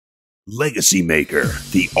Legacy Maker,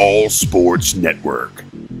 the All Sports Network.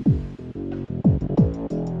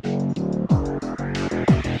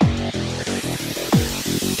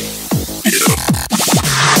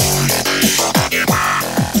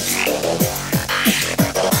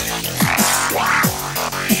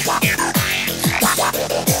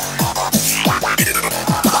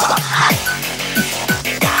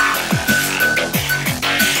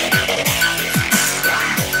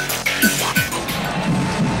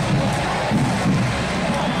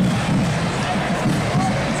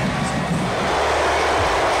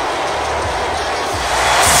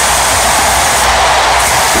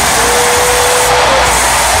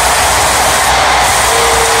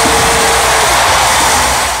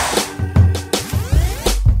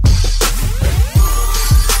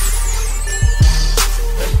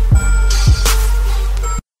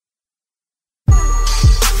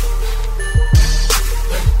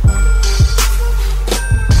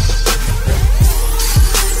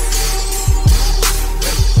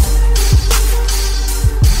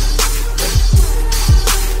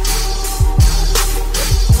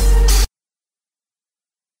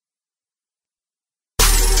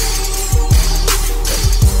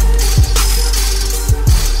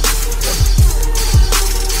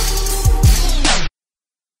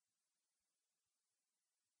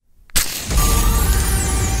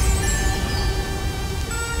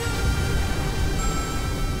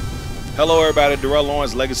 Hello, everybody. Darrell,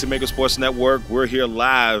 Owens, Legacy Maker Sports Network. We're here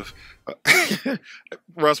live.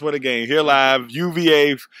 Russ, what a game. Here live.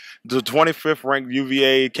 UVA, the 25th ranked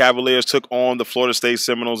UVA Cavaliers took on the Florida State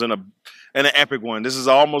Seminoles in an epic one. This is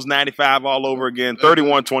almost 95 all over again,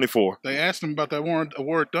 31-24. They asked him about that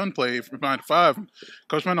Warwick Dunn play from 95.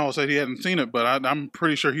 Coach Mendenhall said he hadn't seen it, but I'm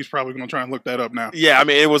pretty sure he's probably going to try and look that up now. Yeah, I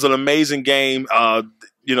mean, it was an amazing game.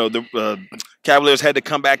 The Cavaliers had to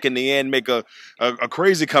come back in the end, make a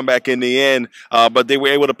crazy comeback in the end, but they were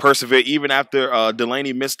able to persevere even after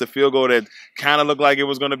Delaney missed the field goal that kind of looked like it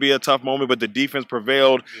was going to be a tough moment, but the defense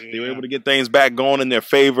prevailed. Yeah. They were able to get things back going in their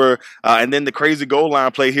favor, and then the crazy goal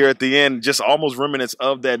line play here at the end, just almost remnants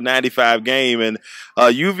of that 95 game. And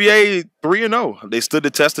UVA 3-0. They stood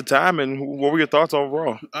the test of time, and what were your thoughts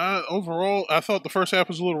overall? Overall, I thought the first half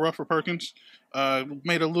was a little rough for Perkins.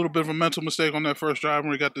 Made a little bit of a mental mistake on that first drive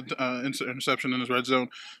when he got the interception in his red zone.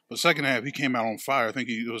 But second half, he came out on fire. I think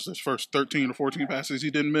it was his first 13 or 14 passes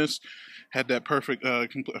he didn't miss. Had that perfect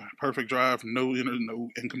drive, no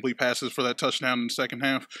incomplete passes for that touchdown in the second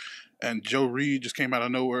half. And Joe Reed just came out of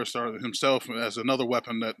nowhere, started himself as another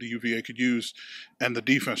weapon that the UVA could use, and the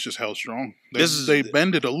defense just held strong. They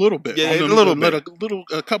bended a little bit. Yeah, a little bit.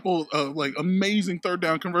 A couple of amazing third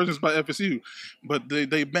down conversions by FSU, but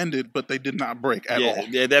they bended, but they did not break at all.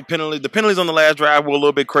 Yeah, the penalties on the last drive were a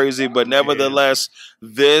little bit crazy, but nevertheless,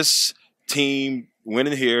 this team went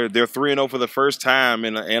in here. They're 3-0 for the first time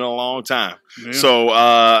in a long time. Yeah. So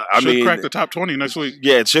I mean, crack the top 20 next week.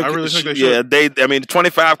 Yeah, it should. I really think they should. Yeah, I mean,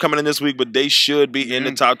 25 coming in this week, but they should be in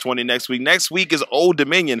the top 20 next week. Next week is Old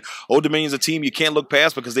Dominion. Old Dominion's a team you can't look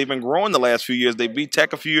past because they've been growing the last few years. They beat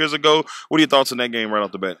Tech a few years ago. What are your thoughts on that game right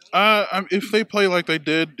off the bat? If they play like they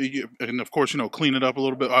did, and of course, clean it up a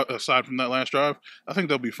little bit aside from that last drive, I think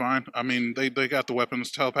they'll be fine. I mean, they got the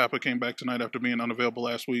weapons. Taliaferro came back tonight after being unavailable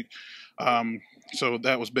last week. So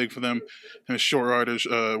that was big for them. And his short yardage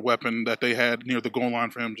weapon that they had near the goal line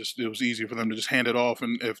for him, it was easy for them to just hand it off.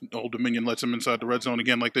 And if Old Dominion lets him inside the red zone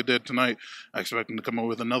again like they did tonight, I expect them to come up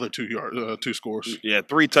with another two scores. Yeah,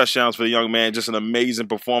 3 touchdowns for the young man. Just an amazing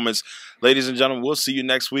performance. Ladies and gentlemen, we'll see you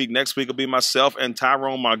next week. Next week will be myself and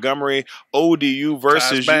Tyrone Montgomery. ODU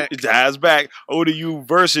versus Ty's back. ODU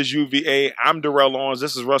versus UVA. I'm Darrell Owens.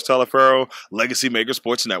 This is Russ Taliaferro, Legacy Maker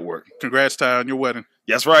Sports Network. Congrats, Ty, on your wedding.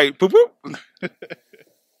 That's right. Poop poop.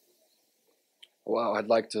 Wow, I'd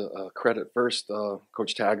like to credit first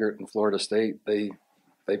Coach Taggart and Florida State. They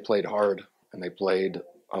played hard, and they played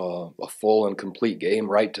a full and complete game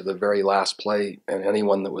right to the very last play. And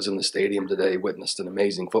anyone that was in the stadium today witnessed an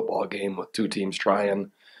amazing football game with two teams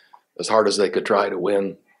trying as hard as they could try to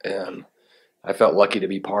win. And I felt lucky to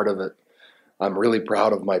be part of it. I'm really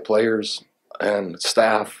proud of my players and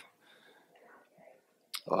staff.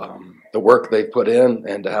 The work they've put in,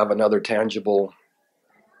 and to have another tangible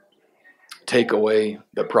takeaway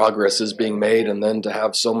that progress is being made, and then to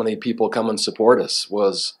have so many people come and support us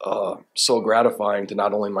was so gratifying to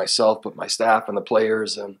not only myself but my staff and the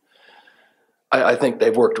players. And I think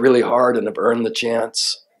they've worked really hard and have earned the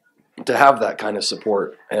chance to have that kind of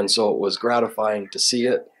support. And so it was gratifying to see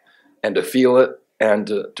it and to feel it and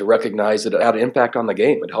to recognize that it had an impact on the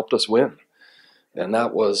game. It helped us win. And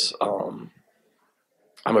that was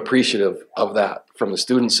I'm appreciative of that, from the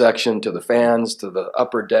student section to the fans to the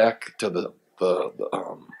upper deck to the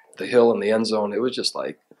hill in the end zone. It was just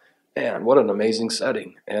like, man, what an amazing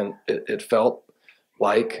setting, and it felt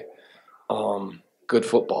like good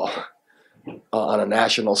football on a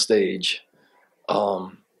national stage,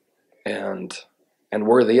 and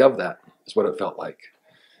worthy of that is what it felt like.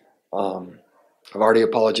 I've already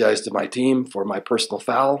apologized to my team for my personal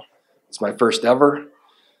foul. It's my first ever.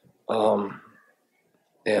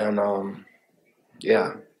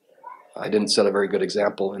 Yeah, I didn't set a very good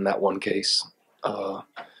example in that one case.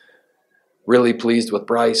 Really pleased with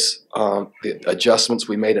Bryce. The adjustments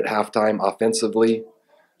we made at halftime offensively,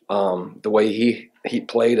 the way he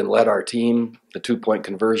played and led our team, the 2-point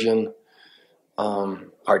conversion,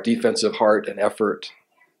 our defensive heart and effort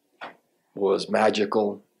was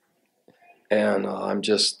magical. And I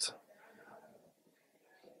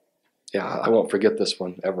won't forget this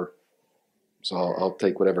one ever. So I'll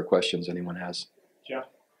take whatever questions anyone has. Jeff,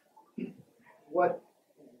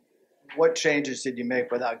 what changes did you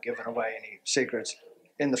make without giving away any secrets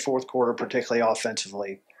in the fourth quarter, particularly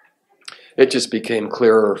offensively? It just became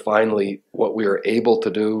clearer finally what we were able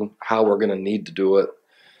to do, how we're going to need to do it,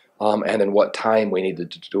 and in what time we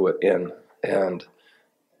needed to do it in. And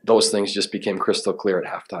those things just became crystal clear at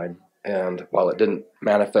halftime. And while it didn't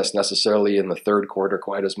manifest necessarily in the third quarter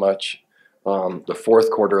quite as much, the fourth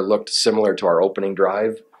quarter looked similar to our opening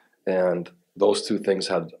drive, and those two things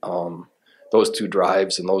had those two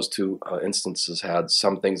drives and those two instances had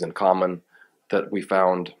some things in common that we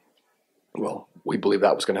found. Well, we believe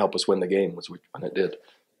that was going to help us win the game, when it did.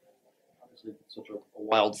 Obviously, such a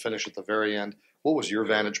wild finish at the very end. What was your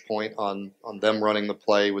vantage point on them running the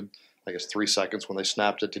play with, I guess, 3 seconds when they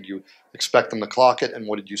snapped it? Did you expect them to clock it, and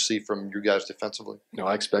what did you see from you guys defensively? No,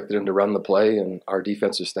 I expected them to run the play, and our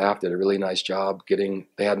defensive staff did a really nice job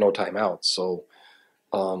they had no timeouts. So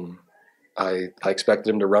I expected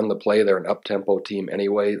them to run the play. They're an up-tempo team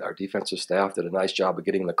anyway. Our defensive staff did a nice job of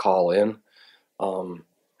getting the call in.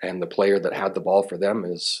 And the player that had the ball for them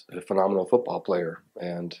is a phenomenal football player.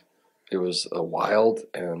 And it was a wild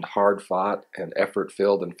and hard-fought and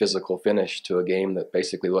effort-filled and physical finish to a game that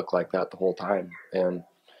basically looked like that the whole time. And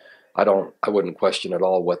I wouldn't question at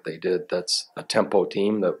all what they did. That's a tempo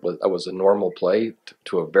team that was a normal play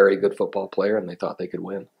to a very good football player, and they thought they could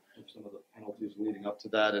win. Some of the penalties leading up to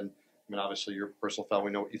that, and I mean, obviously your personal foul,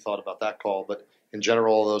 we know what you thought about that call, but in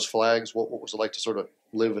general, all those flags, what was it like to sort of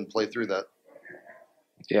live and play through that?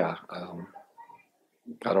 Yeah,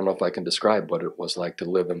 I don't know if I can describe what it was like to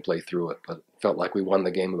live and play through it, but it felt like we won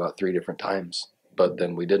the game about 3 different times, but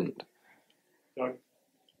then we didn't.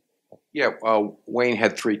 Yeah, Wayne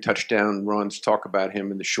had 3 touchdown runs. Talk about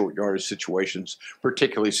him in the short yardage situations,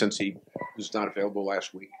 particularly since he was not available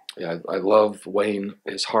last week. Yeah, I love Wayne,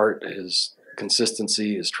 his heart, his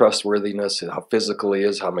consistency, his trustworthiness, how physical he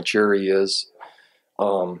is, how mature he is.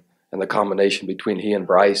 And the combination between he and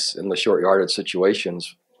Bryce in the short yardage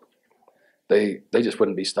situations, they just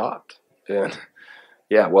wouldn't be stopped. And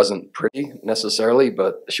yeah, it wasn't pretty necessarily,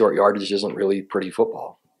 but short yardage isn't really pretty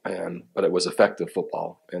football. But it was effective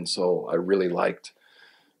football. And so I really liked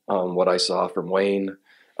what I saw from Wayne.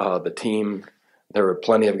 The team, there were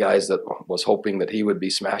plenty of guys that was hoping that he would be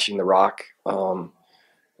smashing the rock.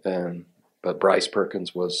 But Bryce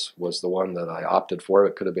Perkins was the one that I opted for.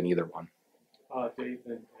 It could have been either one.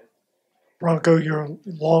 Bronco, your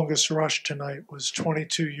longest rush tonight was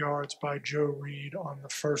 22 yards by Joe Reed on the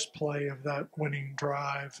first play of that winning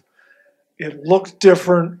drive. It looked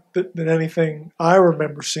different than anything I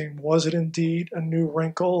remember seeing. Was it indeed a new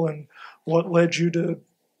wrinkle, and what led you to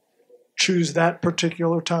choose that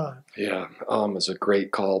particular time? Yeah, it was a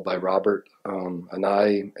great call by Robert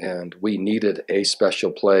and we needed a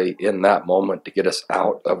special play in that moment to get us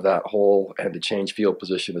out of that hole and to change field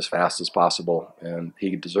position as fast as possible, and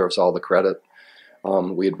he deserves all the credit.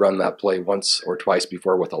 We had run that play once or twice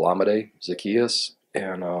before with Alameda Zacchaeus,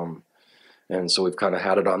 and so we've kind of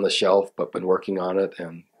had it on the shelf but been working on it,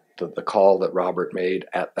 and the call that Robert made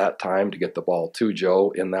at that time to get the ball to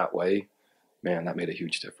Joe in that way, man, that made a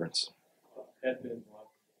huge difference.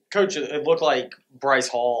 Coach, it looked like Bryce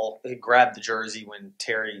Hall had grabbed the jersey when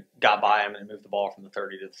Terry got by him and moved the ball from the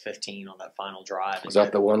 30 to the 15 on that final drive. Was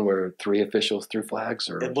that the one where 3 officials threw flags?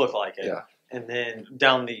 Or? It looked like it. Yeah. And then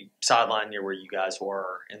down the sideline near where you guys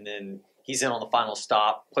were, and then he's in on the final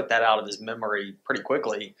stop, put that out of his memory pretty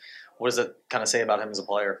quickly. What does it kind of say about him as a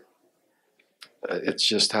player? It's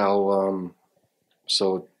just how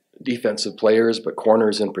so defensive players, but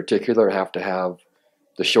corners in particular, have to have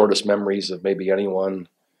the shortest memories of maybe anyone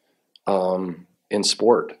in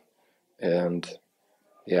sport. And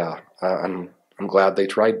yeah, I'm glad they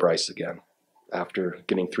tried Bryce again. after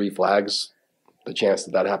getting 3 flags, the chance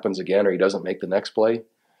that that happens again or he doesn't make the next play,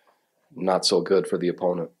 not so good for the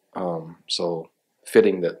opponent. So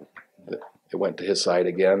fitting that it went to his side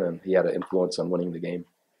again, and he had an influence on winning the game.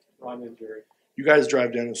 Ron and Jerry, you guys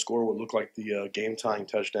drive down and score what looked like the game-tying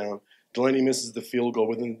touchdown. Delaney misses the field goal,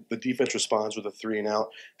 but then the defense responds with a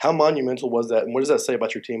 3-and-out. How monumental was that, and what does that say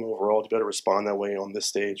about your team overall to be able to respond that way on this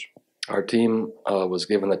stage? Our team was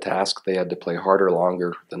given the task. They had to play harder,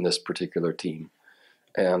 longer than this particular team.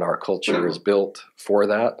 And our culture is built for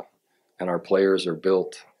that, and our players are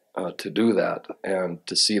built to do that. And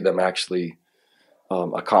to see them actually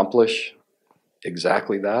accomplish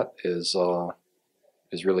exactly that is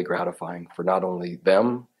really gratifying for not only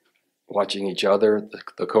them watching each other,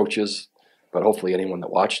 the coaches, but hopefully anyone that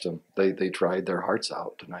watched them. They tried their hearts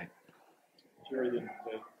out tonight.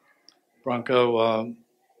 Bronco,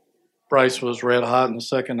 Bryce was red hot in the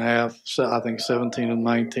second half, I think 17 of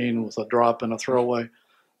 19 with a drop and a throwaway.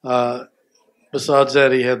 Besides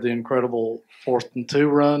that, he had the incredible 4th and 2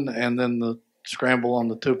 run and then the scramble on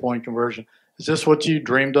the 2-point conversion. Is this what you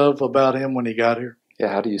dreamed of about him when he got here? Yeah,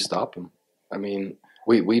 how do you stop him? I mean,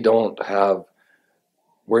 we're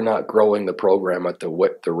not growing the program at the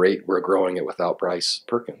rate we're growing it without Bryce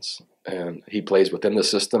Perkins. And he plays within the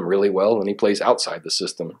system really well, and he plays outside the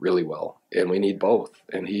system really well. And we need both.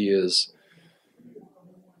 And he's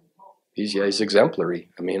exemplary.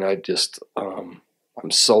 I mean, I'm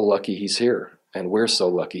so lucky he's here. And we're so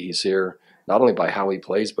lucky he's here, not only by how he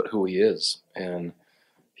plays, but who he is. And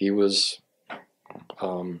he was,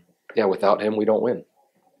 without him, we don't win.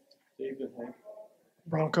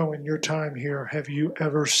 Bronco, in your time here, have you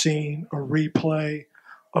ever seen a replay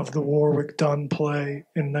of the Warwick Dunn play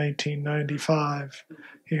in 1995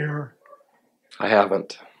 here? I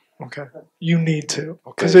haven't. Okay. You need to,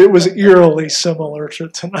 because it was eerily similar to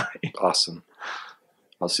tonight. Awesome.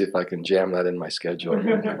 I'll see if I can jam that in my schedule.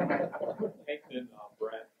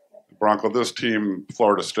 Bronco, this team,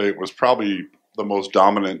 Florida State, was probably the most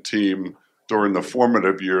dominant team during the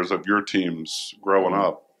formative years of your teams growing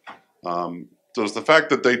up. Does the fact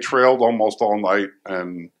that they trailed almost all night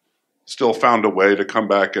and still found a way to come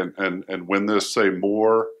back and win this say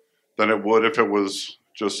more than it would if it was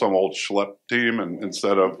just some old schlep team and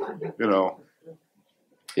instead of,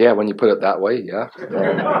 Yeah, when you put it that way, yeah.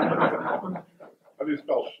 How do you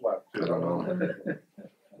spell schlep? I don't know.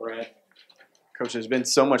 Coach, there's been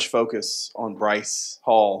so much focus on Bryce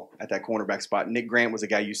Hall at that cornerback spot. Nick Grant was a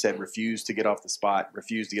guy you said refused to get off that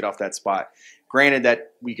spot. Granted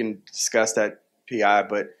that we can discuss that PI,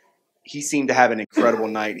 but he seemed to have an incredible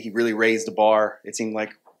night. He really raised the bar. It seemed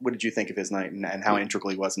like, what did you think of his night and how integral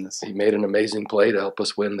he was in this? He made an amazing play to help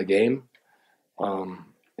us win the game.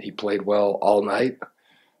 He played well all night,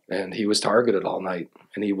 and he was targeted all night,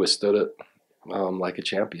 and he withstood it like a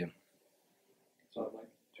champion.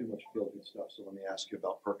 Too much feel-good stuff, so let me ask you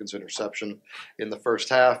about Perkins' interception in the first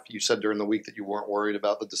half. You said during the week that you weren't worried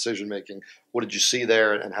about the decision-making. What did you see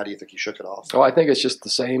there, and how do you think he shook it off? Oh, I think it's just the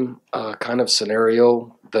same kind of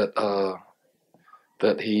scenario that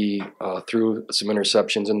he threw some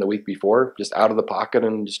interceptions in the week before, just out of the pocket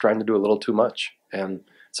and just trying to do a little too much. And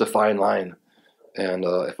it's a fine line. And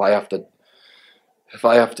if I have to,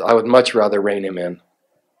 I would much rather rein him in.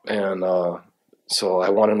 And so I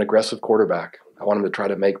want an aggressive quarterback. I want him to try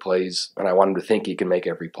to make plays, and I want him to think he can make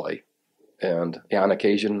every play. And on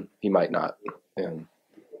occasion, he might not. And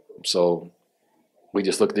so we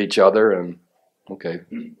just looked at each other and, okay,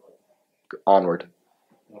 onward.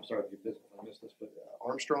 I'm sorry if I missed this, but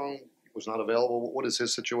Armstrong was not available. What is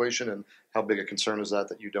his situation, and how big a concern is that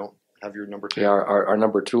you don't have your number 2? Yeah, our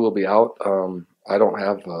number 2 will be out. I don't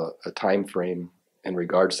have a time frame in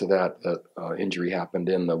regards to that injury happened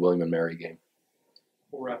in the William & Mary game.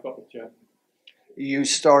 We'll wrap up with Jeff. You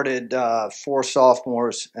started 4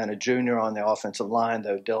 sophomores and a junior on the offensive line,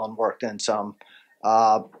 though Dylan worked in some.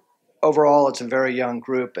 Overall, it's a very young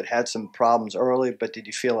group. It had some problems early, but did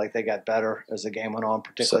you feel like they got better as the game went on,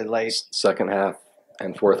 particularly late? Second half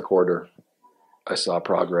and fourth quarter, I saw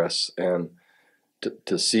progress. And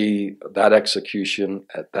to see that execution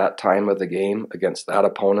at that time of the game against that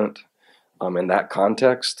opponent in that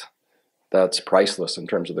context, that's priceless in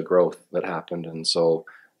terms of the growth that happened. And so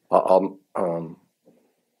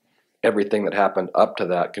everything that happened up to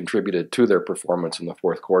that contributed to their performance in the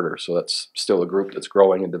fourth quarter. So that's still a group that's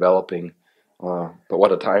growing and developing. But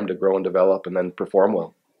what a time to grow and develop and then perform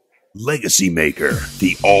well. Legacy Maker,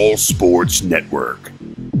 the All Sports Network.